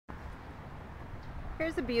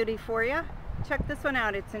Here's a beauty for you. Check this one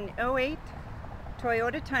out. It's an '08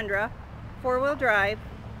 Toyota Tundra, 4-wheel drive,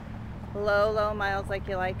 low miles like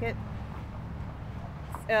you like it.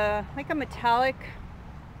 It's like a metallic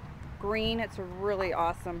green. It's a really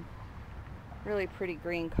awesome, really pretty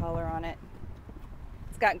green color on it.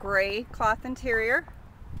 It's got gray cloth interior.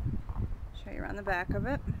 Show you around the back of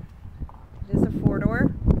it. It is a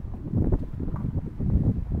 4-door.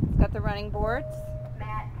 It's got the running boards.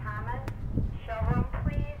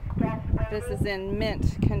 This is in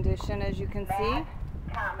mint condition, as you can see.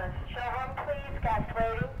 Thomas, showroom, please. Guest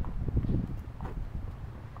waiting.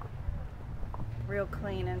 Real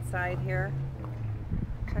clean inside here.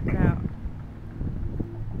 Check it out.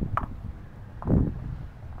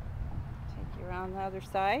 Take you around the other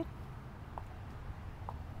side.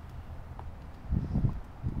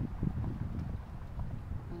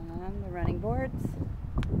 And the running boards.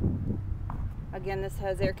 Again, this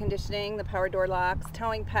has air conditioning, the power door locks,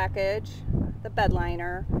 towing package, the bed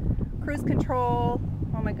liner, cruise control.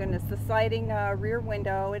 Oh my goodness, the sliding rear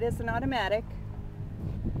window. It is an automatic.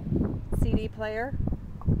 CD player.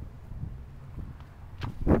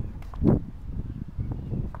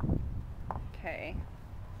 Okay.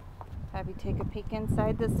 Have you take a peek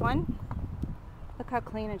inside this one. Look how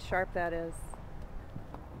clean and sharp that is.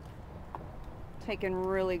 Taken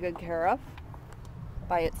really good care of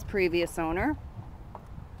by its previous owner.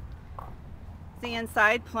 The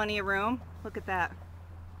inside, plenty of room. Look at that.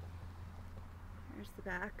 There's the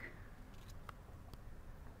back.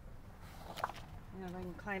 And I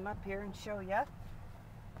can climb up here and show you. A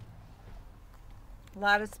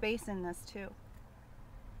lot of space in this too.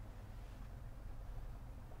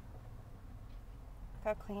 Look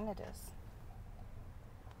how clean it is.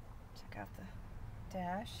 Check out the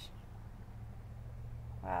dash.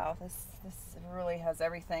 Wow, this really has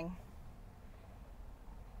everything.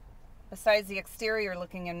 Besides the exterior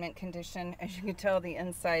looking in mint condition, as you can tell, the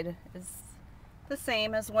inside is the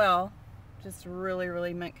same as well. Just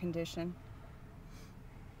really mint condition.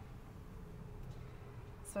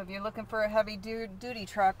 So if you're looking for a heavy duty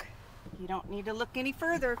truck, you don't need to look any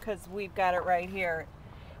further because we've got it right here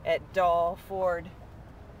at Dahl Ford.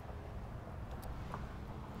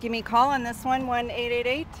 Give me a call on this one,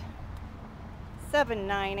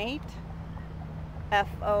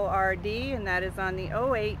 1-888-798-FORD, and that is on the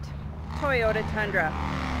 '08 Toyota Tundra.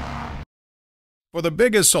 For the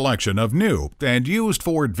biggest selection of new and used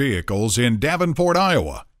Ford vehicles in Davenport,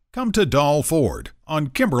 Iowa, come to Dahl Ford on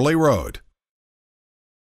Kimberly Road.